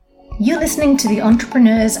You're listening to the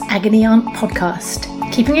Entrepreneur's Agony Aunt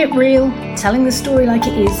podcast, keeping it real, telling the story like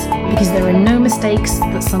it is, because there are no mistakes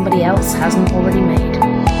that somebody else hasn't already made.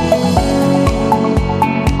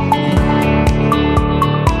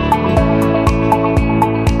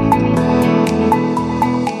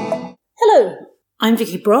 Hello, I'm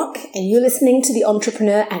Vicky Brock, and you're listening to the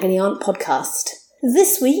Entrepreneur Agony Aunt podcast.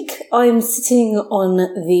 This week, I'm sitting on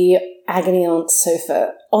the Agony Aunt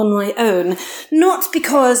sofa on my own, not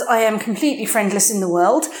because I am completely friendless in the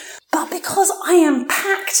world, but because I am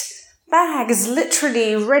packed bags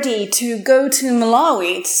literally ready to go to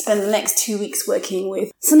Malawi to spend the next 2 weeks working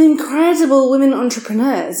with some incredible women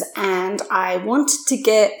entrepreneurs, and I wanted to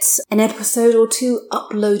get an episode or two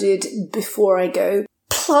uploaded before I go.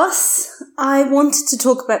 Plus, I wanted to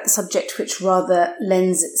talk about the subject which rather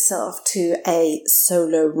lends itself to a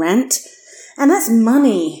solo rant, and that's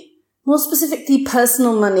money. More specifically,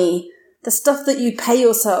 personal money. The stuff that you pay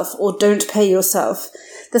yourself or don't pay yourself.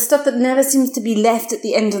 The stuff that never seems to be left at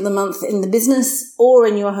the end of the month in the business or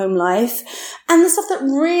in your home life. And the stuff that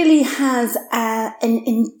really has an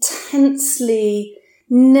intensely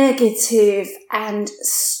negative and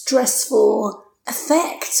stressful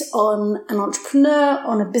effect on an entrepreneur,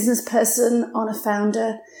 on a business person, on a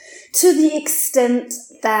founder, to the extent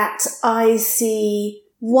that I see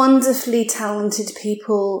wonderfully talented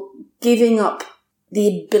people giving up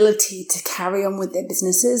the ability to carry on with their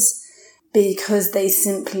businesses because they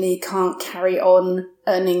simply can't carry on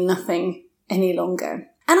earning nothing any longer.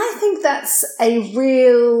 And I think that's a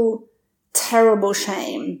real terrible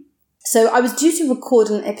shame. So I was due to record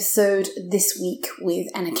an episode this week with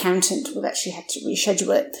an accountant. We've actually had to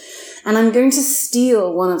reschedule it. And I'm going to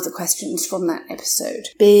steal one of the questions from that episode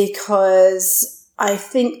because I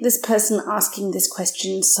think this person asking this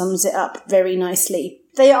question sums it up very nicely.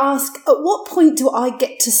 They ask, at what point do I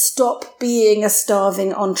get to stop being a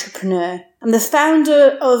starving entrepreneur? I'm the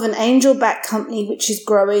founder of an angel-backed company which is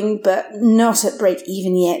growing but not at break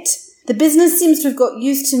even yet. The business seems to have got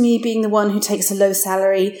used to me being the one who takes a low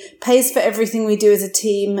salary, pays for everything we do as a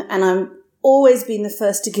team, and I'm always been the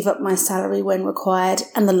first to give up my salary when required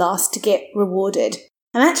and the last to get rewarded.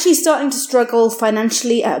 I'm actually starting to struggle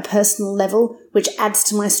financially at a personal level, which adds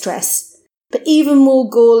to my stress. But even more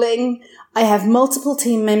galling, I have multiple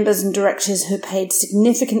team members and directors who are paid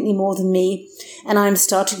significantly more than me, and I am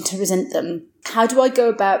starting to resent them. How do I go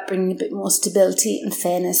about bringing a bit more stability and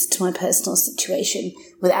fairness to my personal situation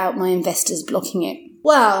without my investors blocking it?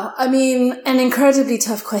 Well, I mean, an incredibly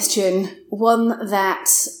tough question, one that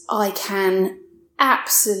I can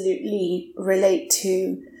absolutely relate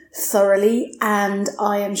to thoroughly, and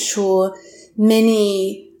I am sure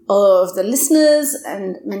many of the listeners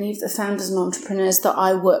and many of the founders and entrepreneurs that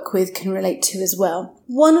I work with can relate to as well.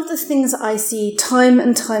 One of the things I see time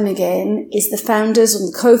and time again is the founders and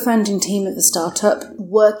the co-founding team of the startup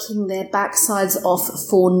working their backsides off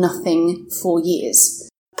for nothing for years.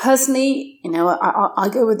 Personally, I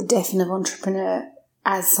go with the definition of entrepreneur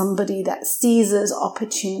as somebody that seizes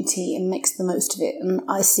opportunity and makes the most of it. And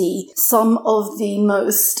I see some of the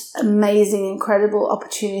most amazing, incredible,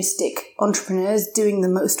 opportunistic entrepreneurs doing the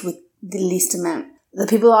most with the least amount. The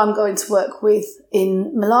people I'm going to work with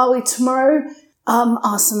in Malawi tomorrow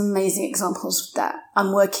are some amazing examples of that.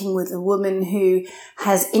 I'm working with a woman who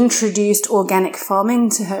has introduced organic farming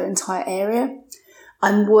to her entire area.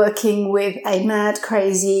 I'm working with a mad,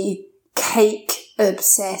 crazy,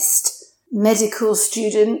 cake-obsessed medical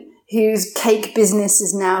student whose cake business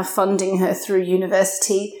is now funding her through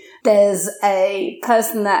university. There's a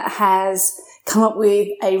person that has come up with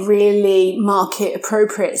a really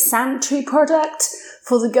market-appropriate sanitary product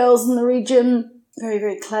for the girls in the region. Very,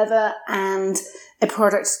 very clever. And a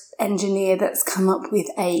product engineer that's come up with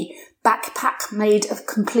a backpack made of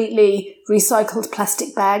completely recycled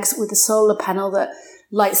plastic bags with a solar panel that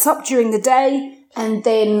lights up during the day and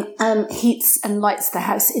then heats and lights the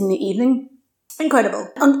house in the evening. Incredible.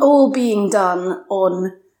 And all being done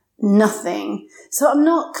on nothing. So I'm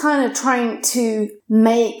not kind of trying to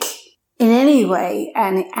make in any way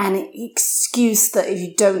an excuse that if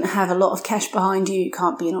you don't have a lot of cash behind you, you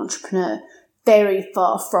can't be an entrepreneur. Very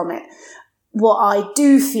far from it. What I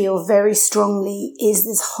do feel very strongly is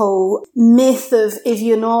this whole myth of if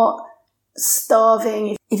you're not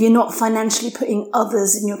starving, if you're not financially putting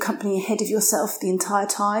others in your company ahead of yourself the entire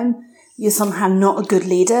time, you're somehow not a good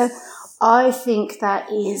leader. I think that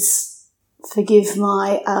is, forgive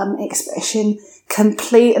my expression,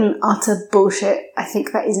 complete and utter bullshit. I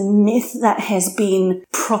think that is a myth that has been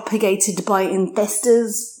propagated by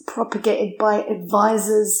investors, propagated by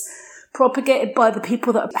advisors, propagated by the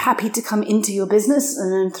people that are happy to come into your business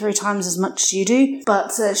and earn 3 times as much as you do,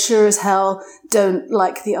 but sure as hell don't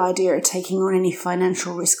like the idea of taking on any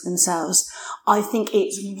financial risk themselves. I think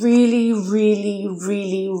it's really, really,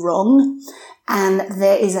 really wrong, and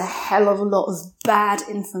there is a hell of a lot of bad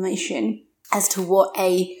information as to what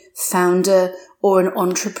a founder or an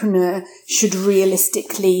entrepreneur should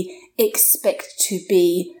realistically expect to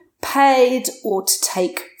be paid or to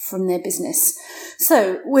take from their business.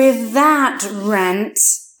 So with that rant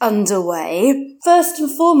underway, first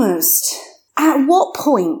and foremost, at what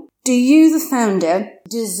point do you, the founder,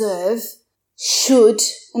 deserve, should,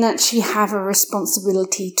 and actually have a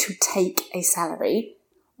responsibility to take a salary?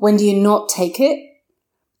 When do you not take it?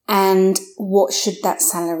 And what should that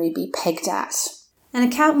salary be pegged at? An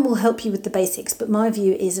accountant will help you with the basics, but my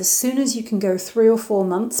view is as soon as you can go 3 or 4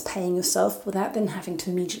 months paying yourself without then having to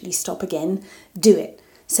immediately stop again, do it.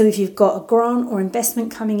 So if you've got a grant or investment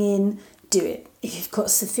coming in, do it. If you've got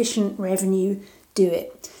sufficient revenue, do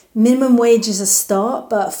it. Minimum wage is a start,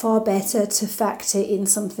 but far better to factor in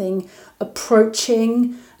something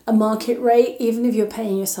approaching a market rate, even if you're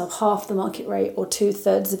paying yourself half the market rate or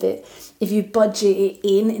 2/3 of it. If you budget it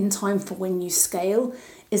in time for when you scale,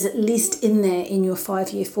 is at least in there in your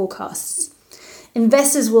 5-year forecasts.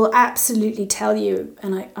 Investors will absolutely tell you,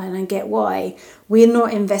 and I get why, we're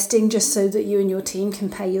not investing just so that you and your team can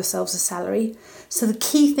pay yourselves a salary. So the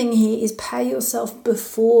key thing here is pay yourself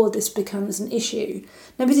before this becomes an issue.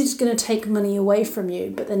 Nobody's going to take money away from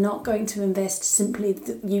you, but they're not going to invest simply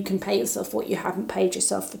that you can pay yourself what you haven't paid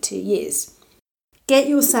yourself for 2 years. Get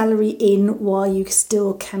your salary in while you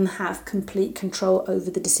still can have complete control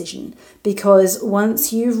over the decision, because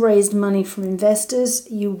once you've raised money from investors,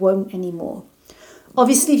 you won't anymore.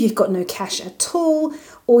 Obviously, if you've got no cash at all,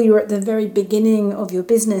 or you're at the very beginning of your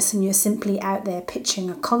business and you're simply out there pitching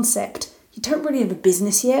a concept, you don't really have a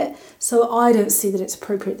business yet, so I don't see that it's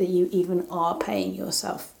appropriate that you even are paying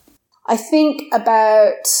yourself. I think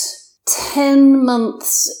about 10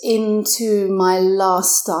 months into my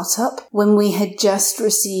last startup, when we had just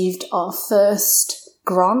received our first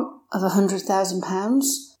grant of £100,000,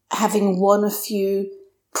 having won a few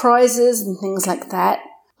prizes and things like that,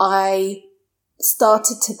 I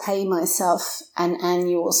started to pay myself an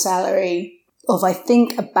annual salary of, I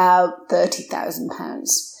think, about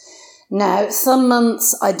 £30,000. Now, some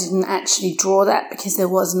months I didn't actually draw that because there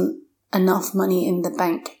wasn't enough money in the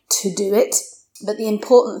bank to do it. But the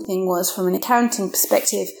important thing was, from an accounting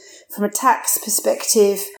perspective, from a tax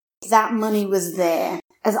perspective, that money was there.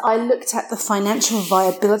 As I looked at the financial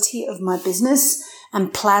viability of my business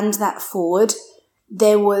and planned that forward,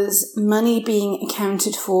 there was money being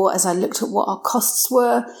accounted for as I looked at what our costs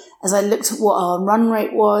were, as I looked at what our run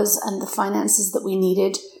rate was and the finances that we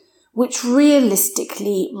needed, which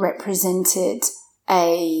realistically represented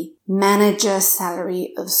a manager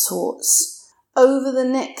salary of sorts. Over the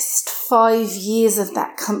next 5 years of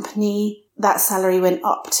that company, that salary went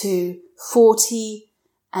up to 40,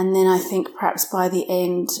 and then I think perhaps by the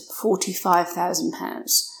end,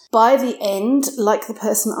 £45,000. By the end, like the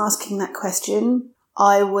person asking that question,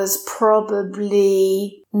 I was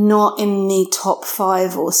probably not in the top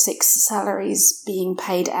 5 or 6 salaries being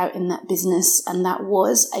paid out in that business, and that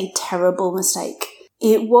was a terrible mistake.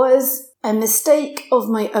 It was a mistake of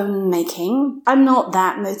my own making. I'm not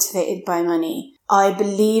that motivated by money. I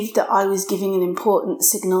believed that I was giving an important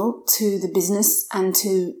signal to the business and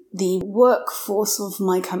to the workforce of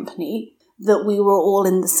my company that we were all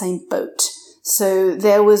in the same boat. So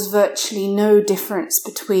there was virtually no difference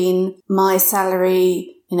between my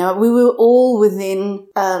salary. We were all within,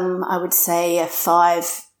 I would say, a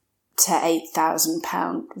 £5,000 to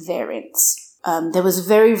 £8,000 variance. There was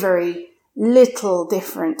very, very little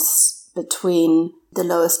difference between the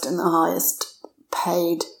lowest and the highest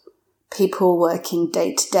paid people working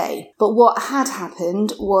day to day. But what had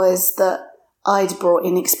happened was that I'd brought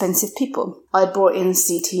in expensive people. I'd brought in a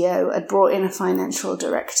CTO, I'd brought in a financial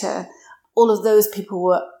director. All of those people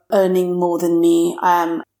were earning more than me.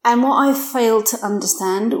 And what I failed to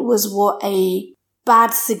understand was what a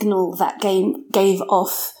bad signal that gave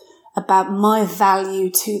off about my value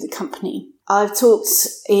to the company. I've talked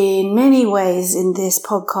in many ways in this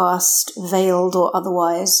podcast, veiled or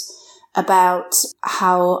otherwise, about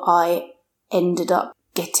how I ended up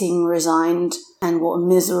getting resigned and what a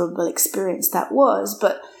miserable experience that was.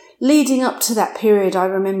 But leading up to that period, I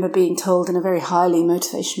remember being told in a very highly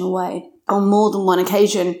motivational way, on more than one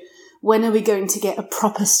occasion, when are we going to get a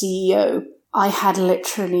proper CEO? I had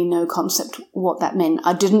literally no concept what that meant.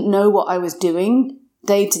 I didn't know what I was doing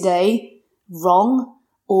day to day wrong,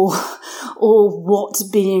 or what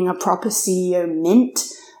being a proper CEO meant.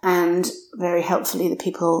 And very helpfully, the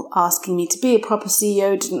people asking me to be a proper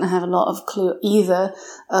CEO didn't have a lot of clue either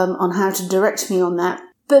on how to direct me on that.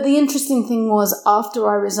 But the interesting thing was, after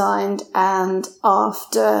I resigned and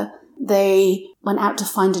after they went out to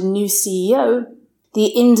find a new CEO, the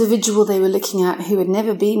individual they were looking at, who had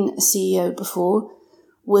never been a CEO before,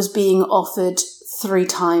 was being offered 3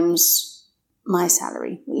 times my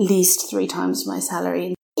salary, at least 3 times my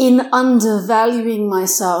salary. In undervaluing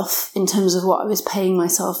myself in terms of what I was paying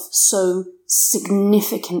myself so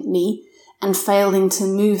significantly and failing to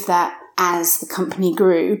move that as the company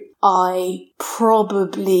grew, I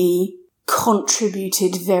probably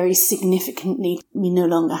contributed very significantly to me no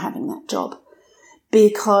longer having that job,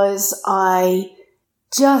 because I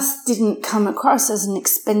just didn't come across as an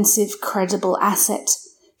expensive, credible asset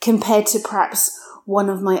compared to perhaps one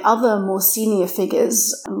of my other more senior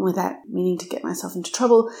figures, without meaning to get myself into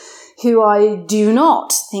trouble, who I do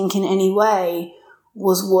not think in any way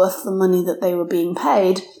was worth the money that they were being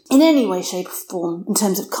paid in any way, shape or form, in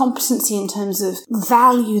terms of competency, in terms of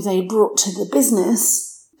value they brought to the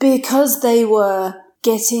business, because they were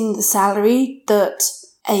getting the salary that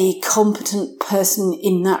a competent person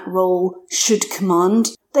in that role should command.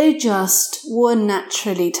 They just were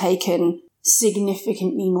naturally taken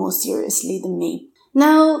significantly more seriously than me.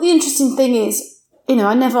 Now, the interesting thing is,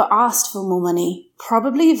 I never asked for more money.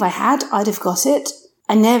 Probably if I had, I'd have got it.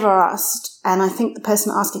 I never asked. And I think the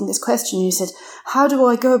person asking this question, who said, how do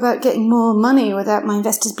I go about getting more money without my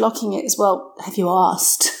investors blocking it, as well, have you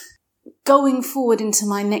asked? Going forward into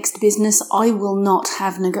my next business, I will not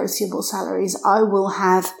have negotiable salaries. I will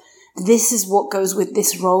have, this is what goes with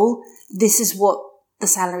this role. This is what the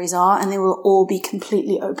salaries are, and they will all be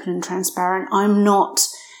completely open and transparent. I'm not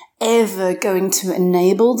ever going to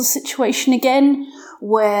enable the situation again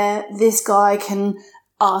where this guy can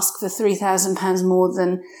ask for £3,000 more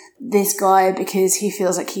than this guy because he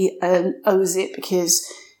feels like he owes it because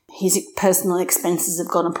his personal expenses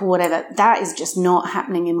have gone up or whatever. That is just not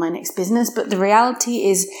happening in my next business. But the reality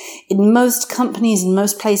is, in most companies, in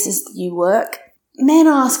most places that you work, men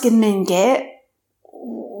ask and men get.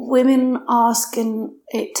 Women ask and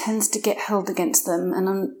it tends to get held against them. And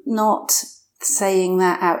I'm not saying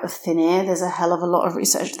that out of thin air. There's a hell of a lot of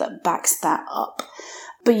research that backs that up.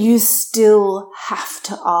 But you still have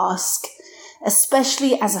to ask,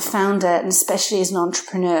 especially as a founder and especially as an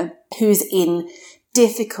entrepreneur who's in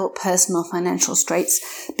difficult personal financial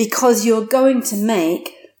straits, because you're going to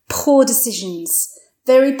make poor decisions,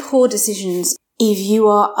 very poor decisions, if you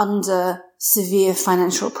are under severe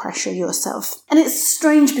financial pressure yourself. And it's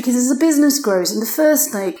strange because as a business grows, in the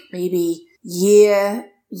first maybe year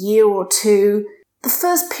or two, the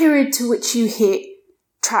first period to which you hit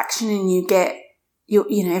traction and you get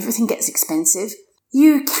everything gets expensive,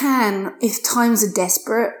 you can, if times are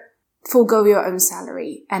desperate, forego your own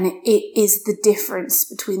salary. And it is the difference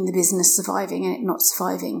between the business surviving and it not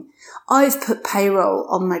surviving. I've put payroll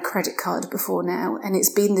on my credit card before now, and it's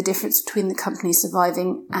been the difference between the company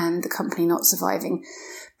surviving and the company not surviving.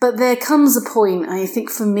 But there comes a point, I think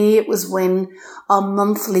for me it was when our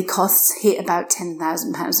monthly costs hit about £10,000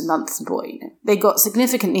 a month. Boy, they got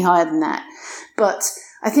significantly higher than that. But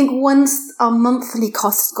I think once our monthly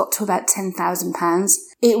costs got to about £10,000,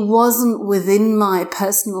 it wasn't within my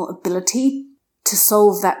personal ability to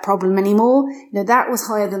solve that problem anymore. That was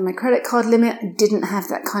higher than my credit card limit. I didn't have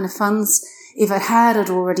that kind of funds. If I had,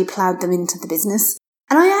 I'd already ploughed them into the business.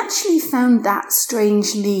 And I actually found that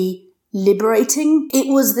strangely liberating.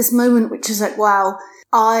 It was this moment which was like, wow,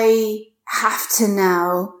 I have to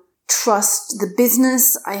now trust the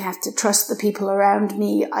business. I have to trust the people around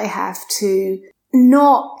me. I have to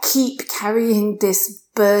not keep carrying this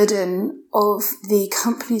burden of the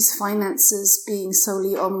company's finances being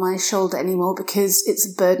solely on my shoulder anymore, because it's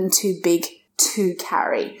a burden too big to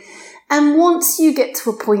carry. And once you get to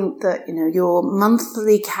a point that, your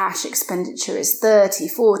monthly cash expenditure is 30,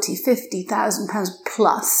 40, 50,000 pounds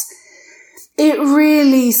plus, it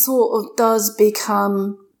really sort of does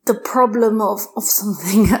become the problem of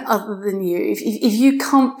something other than you. If you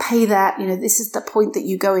can't pay that, this is the point that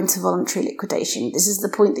you go into voluntary liquidation. This is the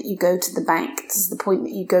point that you go to the bank. This is the point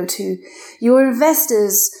that you go to your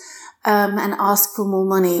investors and ask for more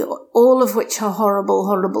money, all of which are horrible,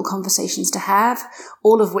 horrible conversations to have,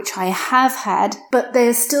 all of which I have had, but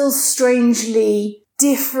they're still strangely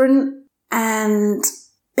different and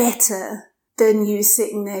better than you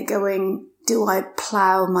sitting there going, do I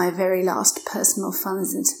plough my very last personal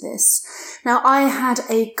funds into this? Now, I had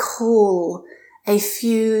a call a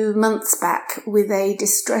few months back with a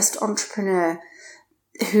distressed entrepreneur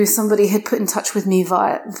who somebody had put in touch with me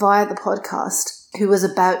via the podcast, who was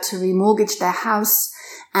about to remortgage their house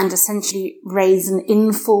and essentially raise an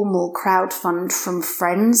informal crowdfund from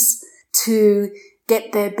friends to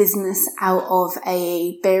get their business out of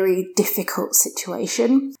a very difficult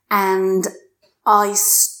situation. And I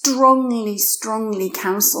strongly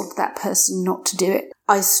counselled that person not to do it.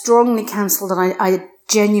 I strongly counselled, and I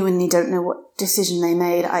genuinely don't know what decision they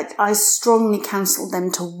made. I strongly counselled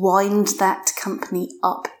them to wind that company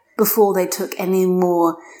up before they took any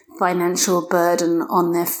more financial burden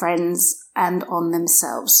on their friends and on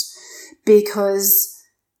themselves. Because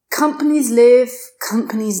companies live,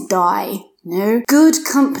 companies die. Good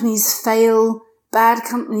companies fail, bad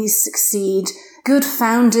companies succeed, good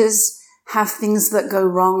founders have things that go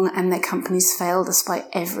wrong and their companies fail despite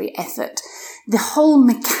every effort. The whole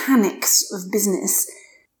mechanics of business,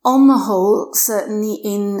 on the whole, certainly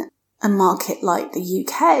in a market like the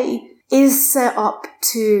UK, is set up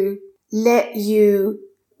to let you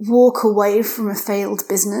walk away from a failed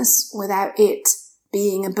business without it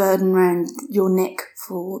being a burden around your neck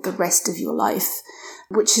for the rest of your life,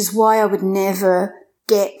 which is why I would never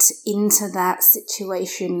get into that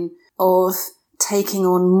situation of taking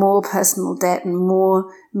on more personal debt and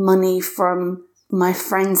more money from my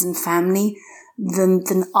friends and family than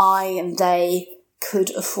I and they could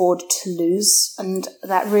afford to lose. And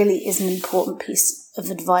that really is an important piece of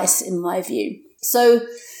advice in my view. So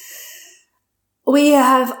we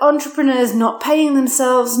have entrepreneurs not paying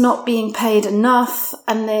themselves, not being paid enough,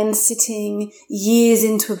 and then sitting years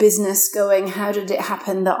into a business going, how did it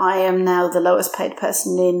happen that I am now the lowest paid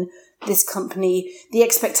person in this company? The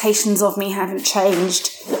expectations of me haven't changed,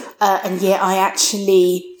 and yet I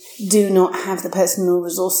actually do not have the personal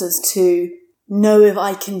resources to know if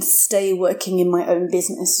I can stay working in my own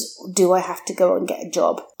business, or do I have to go and get a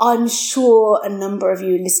job? I'm sure a number of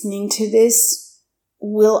you listening to this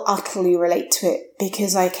will utterly relate to it,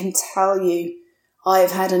 because I can tell you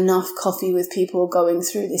I've had enough coffee with people going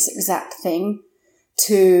through this exact thing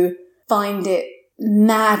to find it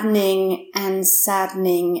maddening and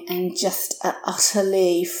saddening and just an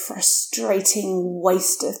utterly frustrating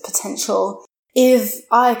waste of potential. If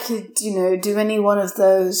I could, do any one of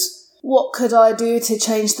those, what could I do to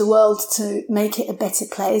change the world to make it a better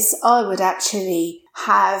place? I would actually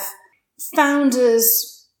have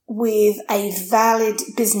founders with a valid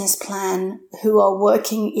business plan who are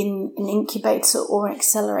working in an incubator or an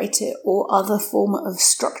accelerator or other form of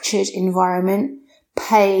structured environment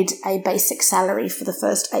paid a basic salary for the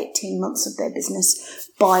first 18 months of their business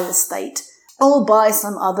by the state or by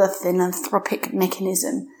some other philanthropic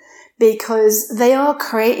mechanism, because they are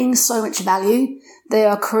creating so much value, they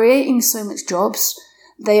are creating so much jobs,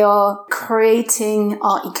 they are creating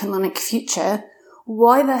our economic future.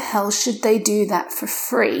 Why the hell should they do that for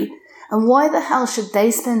free? And why the hell should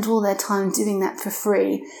they spend all their time doing that for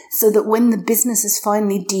free so that when the business is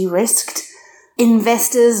finally de-risked,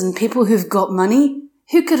 investors and people who've got money,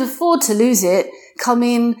 who could afford to lose it, come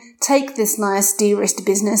in, take this nice de-risked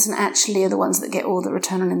business and actually are the ones that get all the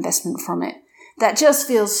return on investment from it? That just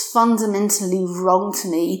feels fundamentally wrong to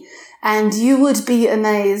me. And you would be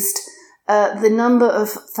amazed the number of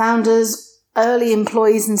founders, early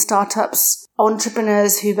employees in startups,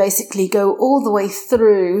 entrepreneurs who basically go all the way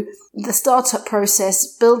through the startup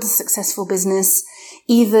process, build a successful business,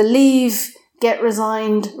 either leave, get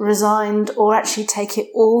resigned, or actually take it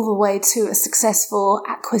all the way to a successful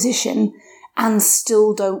acquisition and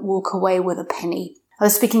still don't walk away with a penny. I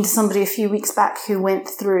was speaking to somebody a few weeks back who went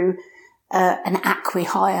through an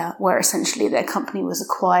acqui-hire where essentially their company was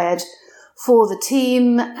acquired for the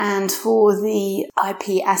team and for the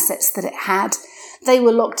IP assets that it had. They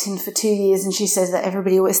were locked in for 2 years, and she says that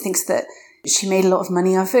everybody always thinks that she made a lot of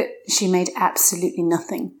money off it. She made absolutely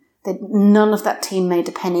nothing. None of that team made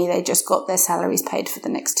a penny. They just got their salaries paid for the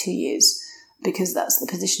next 2 years because that's the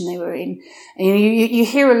position they were in. And you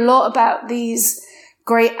hear a lot about these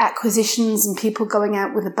great acquisitions and people going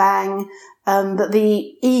out with a bang, but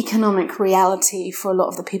the economic reality for a lot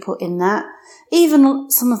of the people in that,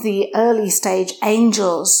 even some of the early stage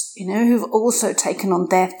angels, who've also taken on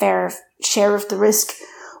their fair share of the risk,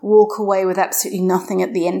 walk away with absolutely nothing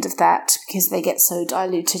at the end of that because they get so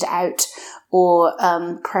diluted out or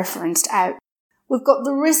preferenced out. We've got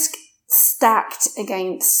the risk stacked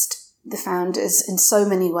against the founders in so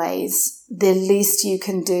many ways. The least you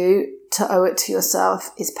can do to owe it to yourself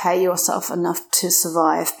is pay yourself enough to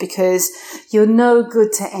survive, because you're no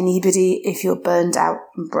good to anybody if you're burned out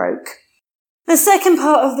and broke. The second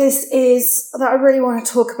part of this that I really want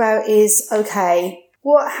to talk about is, okay,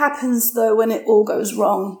 what happens though when it all goes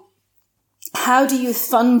wrong? How do you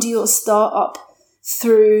fund your startup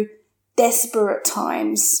through desperate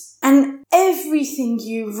times? And everything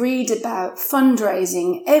you read about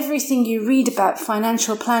fundraising, everything you read about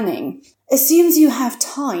financial planning assumes you have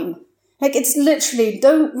time. Like, it's literally,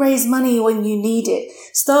 don't raise money when you need it.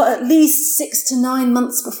 Start at least 6 to 9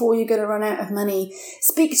 months before you're going to run out of money.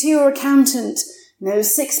 Speak to your accountant,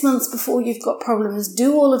 6 months before you've got problems.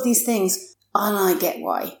 Do all of these things. And I get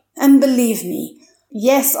why. And believe me,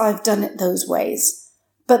 yes, I've done it those ways.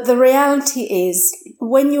 But the reality is,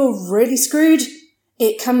 when you're really screwed,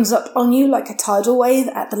 it comes up on you like a tidal wave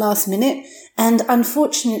at the last minute. And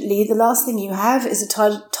unfortunately, the last thing you have is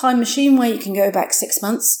a time machine where you can go back 6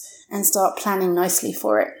 months and start planning nicely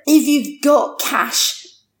for it. If you've got cash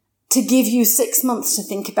to give you 6 months to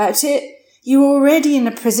think about it, you're already in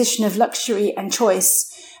a position of luxury and choice.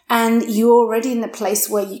 And you're already in a place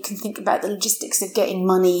where you can think about the logistics of getting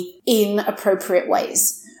money in appropriate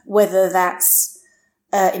ways. Whether that's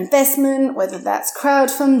investment, whether that's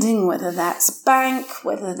crowdfunding, whether that's bank,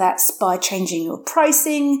 whether that's by changing your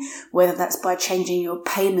pricing, whether that's by changing your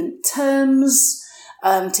payment terms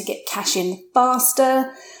to get cash in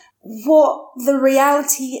faster. What the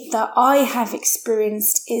reality that I have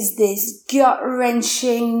experienced is this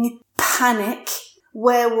gut-wrenching panic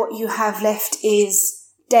where what you have left is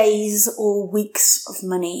days or weeks of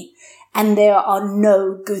money, and there are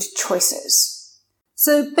no good choices.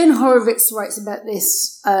 So Ben Horowitz writes about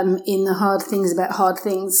this in The Hard Things About Hard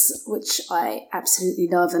Things, which I absolutely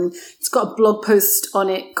love, and it's got a blog post on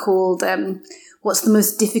it called What's the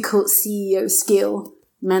Most Difficult CEO Skill?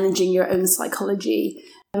 Managing Your Own Psychology.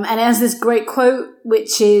 And it has this great quote,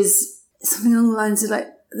 which is something along the lines of like,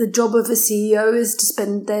 the job of a CEO is to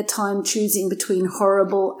spend their time choosing between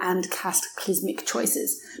horrible and cataclysmic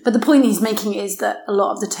choices. But the point he's making is that a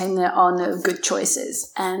lot of the time there are no good choices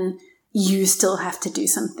and you still have to do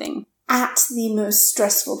something. At the most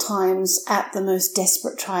stressful times, at the most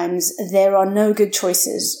desperate times, there are no good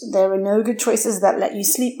choices. There are no good choices that let you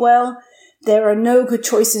sleep well. There are no good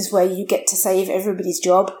choices where you get to save everybody's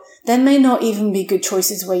job. There may not even be good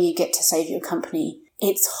choices where you get to save your company.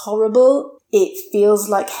 It's horrible. It feels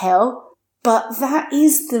like hell, but that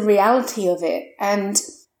is the reality of it. And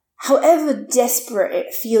however desperate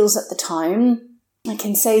it feels at the time, I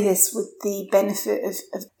can say this with the benefit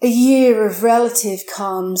of a year of relative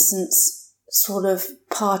calm since sort of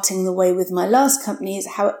parting the way with my last company,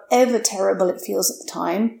 is however terrible it feels at the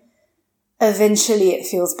time, eventually it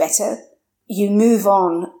feels better. You move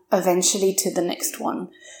on eventually to the next one.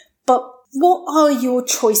 But what are your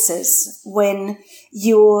choices when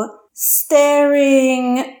you're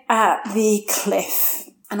staring at the cliff?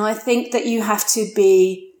 And I think that you have to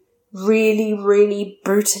be really, really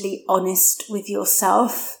brutally honest with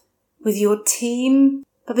yourself, with your team,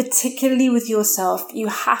 but particularly with yourself. You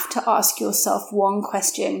have to ask yourself one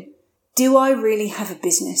question. Do I really have a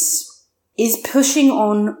business? Is pushing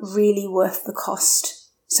on really worth the cost?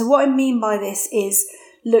 So what I mean by this is,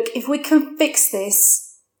 look, if we can fix this,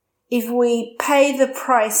 if we pay the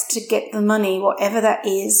price to get the money, whatever that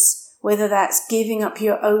is, whether that's giving up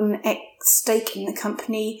your own stake in the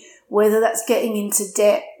company, whether that's getting into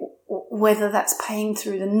debt, whether that's paying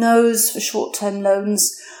through the nose for short-term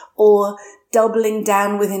loans, or doubling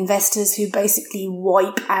down with investors who basically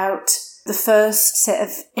wipe out the first set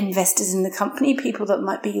of investors in the company, people that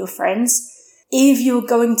might be your friends. If you're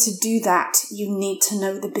going to do that, you need to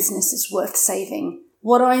know the business is worth saving.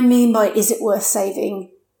 What I mean by is it worth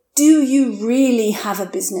saving? Do you really have a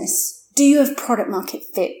business? Do you have product market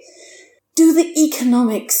fit? Do the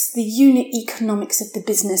economics, the unit economics of the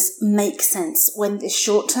business make sense when this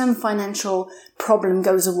short-term financial problem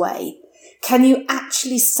goes away? Can you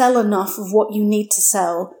actually sell enough of what you need to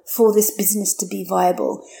sell for this business to be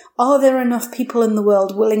viable? Are there enough people in the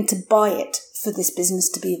world willing to buy it for this business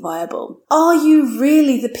to be viable? Are you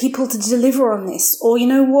really the people to deliver on this? Or you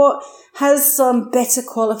know what? Has some better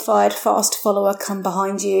qualified fast follower come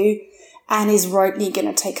behind you and is rightly going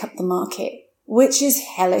to take up the market? Which is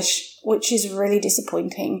hellish, which is really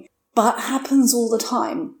disappointing, but happens all the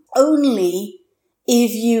time. Only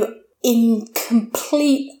if you, in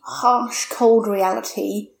complete, harsh, cold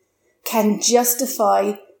reality, can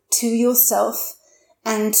justify to yourself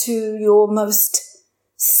and to your most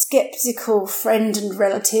skeptical friend and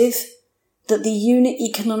relative that the unit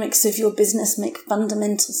economics of your business make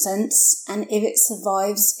fundamental sense, and if it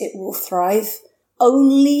survives, it will thrive.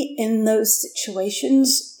 Only in those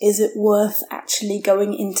situations is it worth actually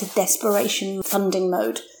going into desperation funding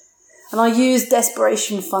mode. And I use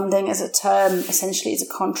desperation funding as a term, essentially as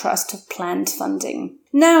a contrast to planned funding.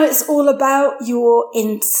 Now it's all about your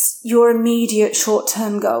immediate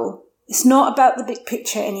short-term goal. It's not about the big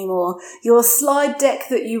picture anymore. Your slide deck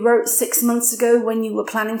that you wrote 6 months ago when you were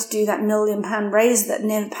planning to do that £1 million raise that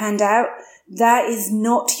never panned out, that is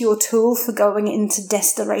not your tool for going into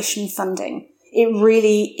desperation funding. It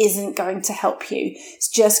really isn't going to help you. It's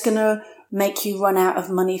just going to make you run out of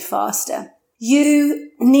money faster.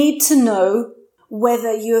 You need to know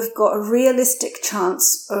whether you have got a realistic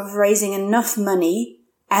chance of raising enough money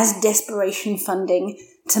as desperation funding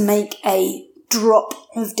to make a drop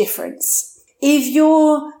of difference. If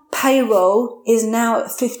your payroll is now at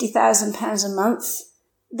 £50,000 a month,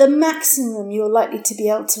 the maximum you're likely to be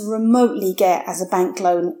able to remotely get as a bank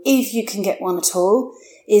loan, if you can get one at all,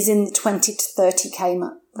 is in the 20 to 30k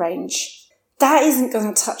range. That isn't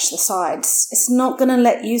going to touch the sides. It's not going to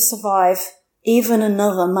let you survive even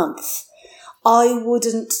another month. I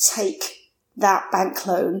wouldn't take that bank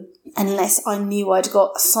loan unless I knew I'd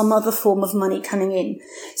got some other form of money coming in.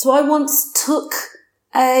 So I once took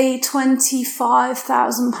a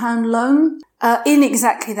 £25,000 loan in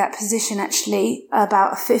exactly that position, actually,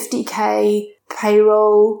 about a 50k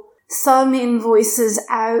payroll, some invoices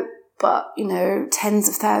out, but, tens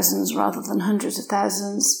of thousands rather than hundreds of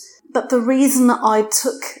thousands. But the reason that I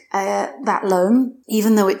took that loan,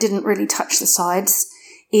 even though it didn't really touch the sides,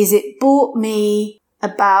 is it bought me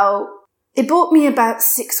about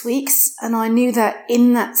 6 weeks, and I knew that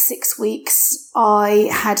in that 6 weeks I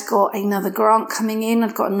had got another grant coming in.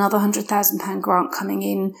 I'd got another £100,000 grant coming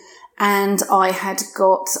in, and I had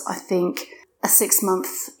got, I think, a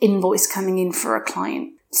 6-month invoice coming in for a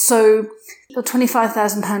client. So the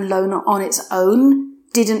 £25,000 loan on its own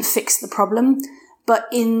didn't fix the problem, but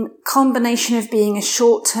in combination of being a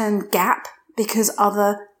short-term gap because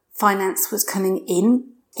other finance was coming in,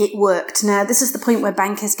 it worked. Now, this is the point where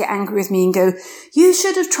bankers get angry with me and go, you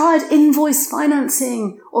should have tried invoice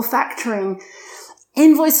financing or factoring.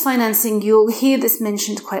 Invoice financing, you'll hear this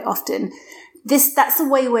mentioned quite often. That's a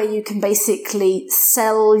way where you can basically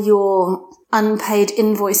sell your unpaid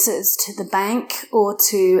invoices to the bank or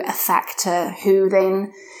to a factor who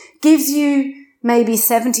then gives you maybe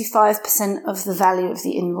 75% of the value of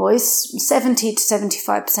the invoice, 70 to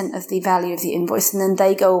 75% of the value of the invoice, and then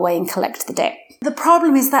they go away and collect the debt. The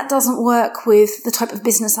problem is that doesn't work with the type of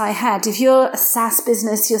business I had. If you're a SaaS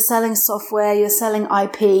business, you're selling software, you're selling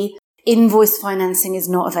IP, invoice financing is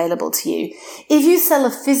not available to you. If you sell a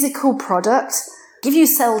physical product, if you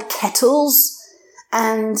sell kettles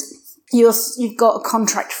and you've got a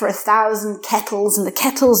contract for 1,000 kettles and the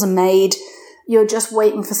kettles are made, you're just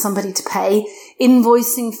waiting for somebody to pay,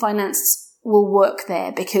 invoicing finance will work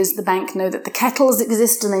there because the bank know that the kettles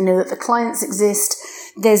exist and they know that the clients exist.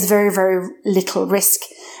 There's very, very little risk,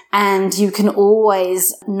 and you can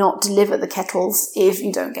always not deliver the kettles if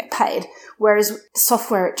you don't get paid. Whereas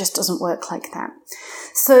software, it just doesn't work like that.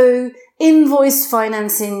 So invoice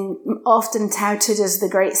financing, often touted as the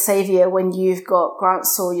great savior when you've got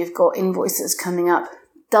grants or you've got invoices coming up,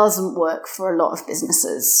 doesn't work for a lot of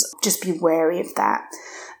businesses. Just be wary of that.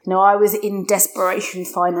 I was in desperation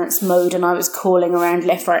finance mode and I was calling around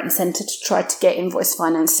left, right and centre to try to get invoice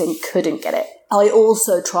financing, couldn't get it. I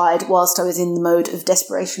also tried, whilst I was in the mode of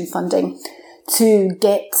desperation funding, to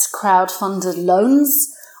get crowd-funded loans.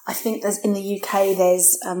 I think in the UK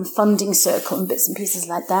there's Funding Circle and bits and pieces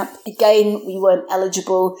like that. Again, we weren't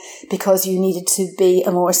eligible because you needed to be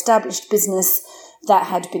a more established business that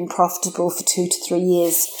had been profitable for 2 to 3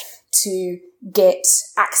 years to get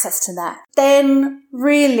access to that. Then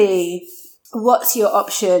really, what's your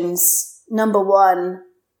options? Number one,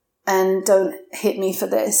 and don't hit me for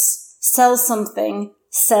this, sell something,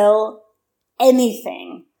 sell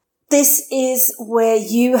anything. This is where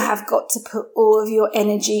you have got to put all of your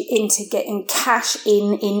energy into getting cash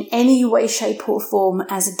in any way, shape or form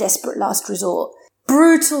as a desperate last resort.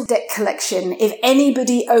 Brutal debt collection. If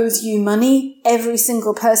anybody owes you money, every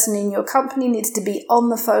single person in your company needs to be on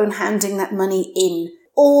the phone handing that money in.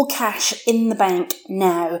 All cash in the bank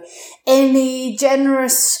now. Any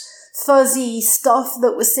generous, fuzzy stuff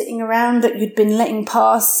that was sitting around that you'd been letting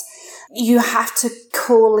pass, you have to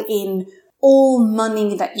call in all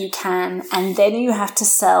money that you can, and then you have to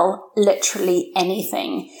sell literally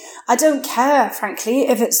anything. I don't care, frankly,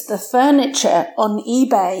 if it's the furniture on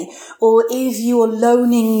eBay or if you're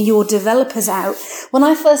loaning your developers out. When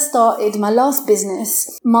I first started my last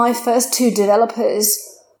business, my first 2 developers,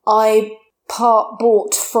 I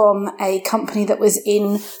bought from a company that was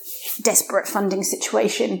in desperate funding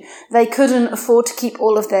situation. They couldn't afford to keep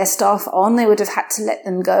all of their staff on. They would have had to let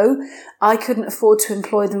them go. I couldn't afford to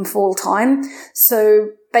employ them full time. So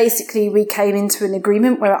basically we came into an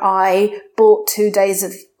agreement where I bought 2 days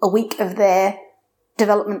of a week of their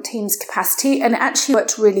development team's capacity, and it actually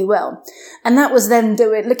worked really well. And that was them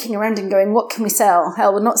looking around and going, what can we sell?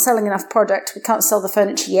 Hell, we're not selling enough product. We can't sell the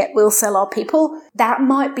furniture yet. We'll sell our people. That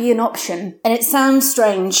might be an option. And it sounds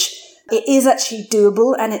strange. It is actually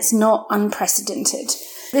doable, and it's not unprecedented.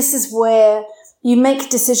 This is where you make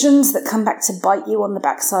decisions that come back to bite you on the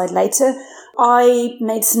backside later. I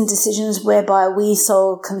made some decisions whereby we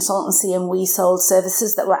sold consultancy and we sold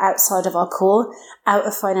services that were outside of our core, out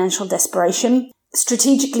of financial desperation.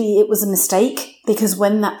 Strategically, it was a mistake because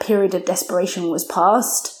when that period of desperation was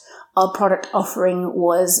past, our product offering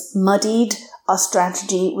was muddied, our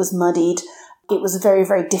strategy was muddied. It was very,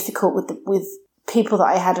 very difficult with people that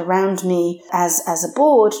I had around me as a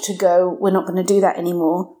board to go, we're not going to do that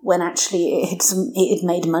anymore, when actually it had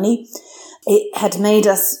made money. It had made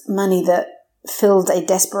us money that filled a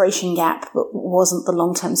desperation gap but wasn't the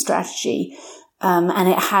long-term strategy. And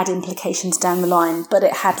it had implications down the line, but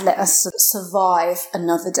it had let us survive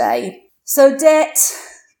another day. So debt,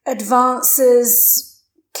 advances,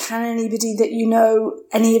 can anybody that you know,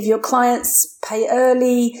 any of your clients pay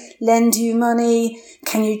early, lend you money?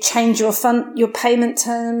 Can you change your payment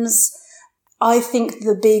terms? I think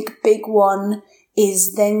the big one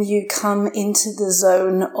is then you come into the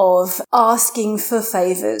zone of asking for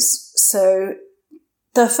favours. So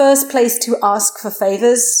the first place to ask for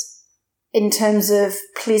favours in terms of,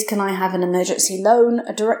 please can I have an emergency loan,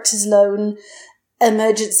 a director's loan,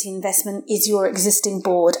 emergency investment, is your existing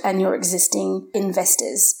board and your existing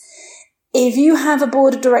investors. If you have a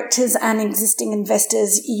board of directors and existing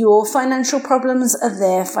investors, your financial problems are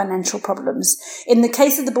their financial problems. In the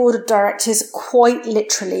case of the board of directors, quite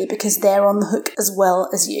literally, because they're on the hook as well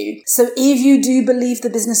as you. So if you do believe the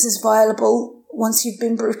business is viable, once you've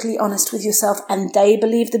been brutally honest with yourself and they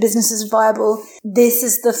believe the business is viable, this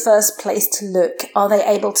is the first place to look. Are they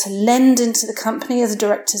able to lend into the company as a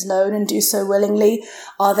director's loan and do so willingly?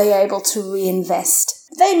 Are they able to reinvest?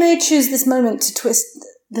 They may choose this moment to twist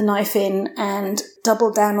the knife in and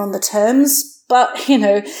double down on the terms, but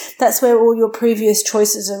that's where all your previous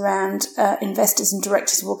choices around investors and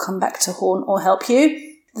directors will come back to haunt or help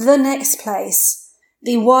you. The next place,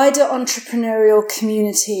 the wider entrepreneurial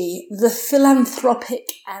community, the philanthropic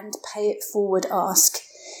and pay it forward ask.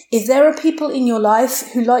 If there are people in your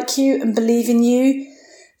life who like you and believe in you,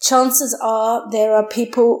 chances are there are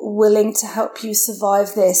people willing to help you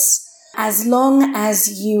survive this, as long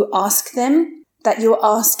as you ask them, that your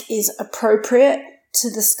ask is appropriate to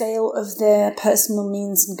the scale of their personal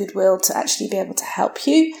means and goodwill to actually be able to help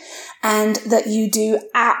you, and that you do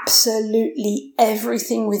absolutely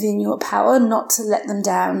everything within your power not to let them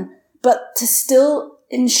down, but to still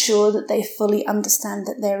ensure that they fully understand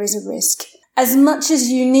that there is a risk. As much as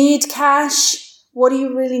you need cash, what do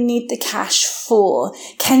you really need the cash for?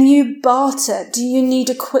 Can you barter? Do you need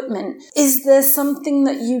equipment? Is there something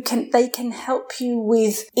that they can help you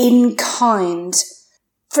with in kind?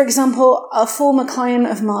 For example, a former client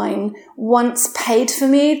of mine once paid for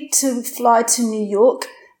me to fly to New York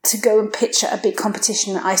to go and pitch at a big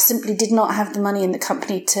competition. I simply did not have the money in the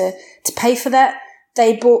company to pay for that.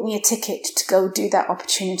 They bought me a ticket to go do that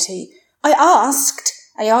opportunity. I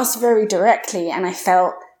asked very directly, and I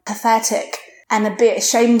felt pathetic and a bit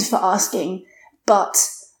ashamed for asking, but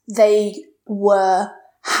they were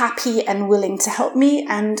happy and willing to help me,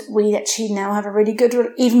 and we actually now have a really good,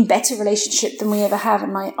 even better relationship than we ever have,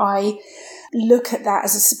 and I look at that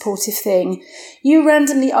as a supportive thing. You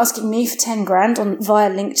randomly asking me for 10 grand via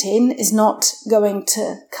LinkedIn is not going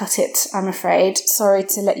to cut it, I'm afraid. Sorry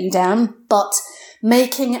to let you down, but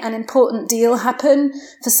making an important deal happen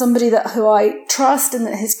for somebody who I trust and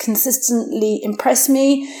that has consistently impressed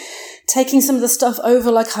me, taking some of the stuff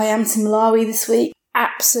over like I am to Malawi this week,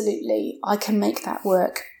 absolutely, I can make that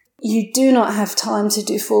work. You do not have time to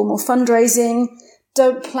do formal fundraising.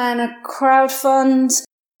 Don't plan a crowdfund.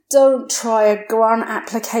 Don't try a grant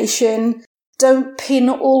application. Don't pin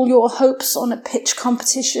all your hopes on a pitch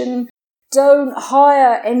competition. Don't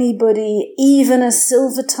hire anybody, even a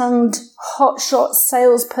silver-tongued, hotshot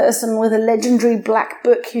salesperson with a legendary black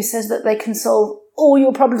book who says that they can solve all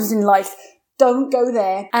your problems in life. Don't go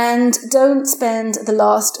there, and don't spend the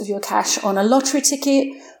last of your cash on a lottery ticket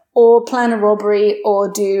or plan a robbery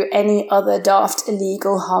or do any other daft,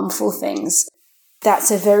 illegal, harmful things.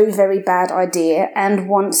 That's a very, very bad idea. And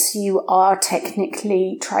once you are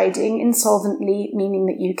technically trading insolvently, meaning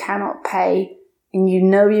that you cannot pay and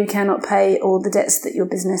you cannot pay all the debts that your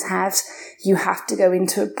business has, you have to go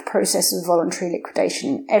into a process of voluntary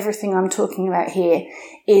liquidation. Everything I'm talking about here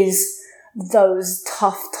is those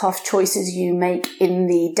tough choices you make in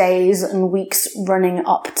the days and weeks running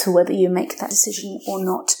up to whether you make that decision or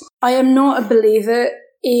not. I am not a believer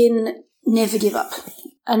in never give up.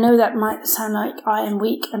 I know that might sound like I am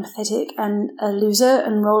weak and pathetic and a loser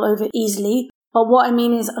and roll over easily, but what I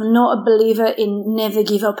mean is I'm not a believer in never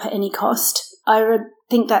give up at any cost. I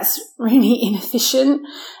think that's really inefficient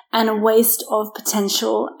and a waste of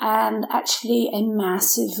potential and actually a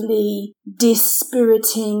massively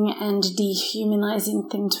dispiriting and dehumanizing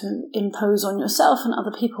thing to impose on yourself and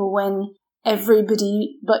other people when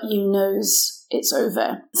everybody but you knows it's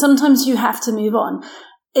over. Sometimes you have to move on.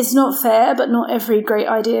 It's not fair, but not every great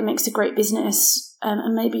idea makes a great business,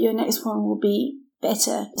 and maybe your next one will be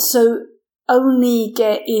better. So only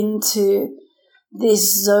get into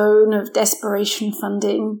this zone of desperation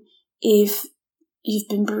funding if you've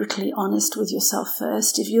been brutally honest with yourself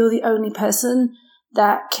first. If you're the only person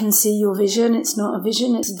that can see your vision, it's not a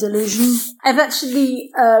vision, it's a delusion. I've actually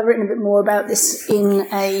written a bit more about this in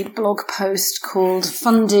a blog post called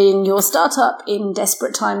Funding Your Startup in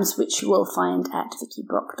Desperate Times, which you will find at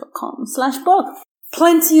vickybrock.com/blog.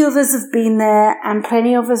 Plenty of us have been there and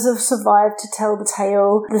plenty of us have survived to tell the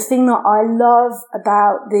tale. The thing that I love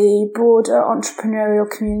about the broader entrepreneurial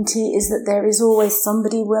community is that there is always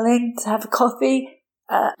somebody willing to have a coffee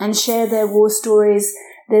and share their war stories.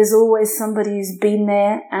 There's always somebody who's been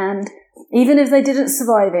there, and even if they didn't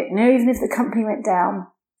survive it, even if the company went down,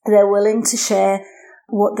 they're willing to share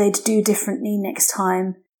what they'd do differently next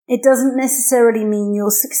time. It doesn't necessarily mean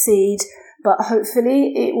you'll succeed, but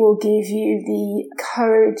hopefully it will give you the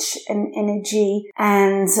courage and energy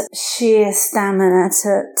and sheer stamina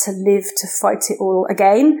to live to fight it all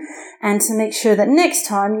again, and to make sure that next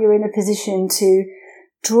time you're in a position to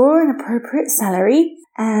draw an appropriate salary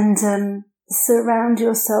and surround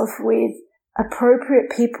yourself with appropriate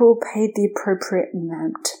people paid the appropriate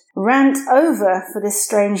amount. Rant over for this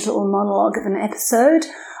strange little monologue of an episode.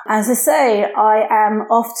 As I say, I am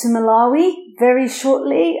off to Malawi very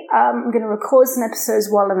shortly. I'm going to record some episodes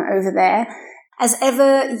while I'm over there. As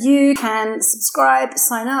ever, you can subscribe,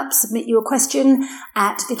 sign up, submit your question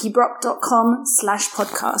at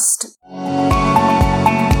vickybrock.com/podcast.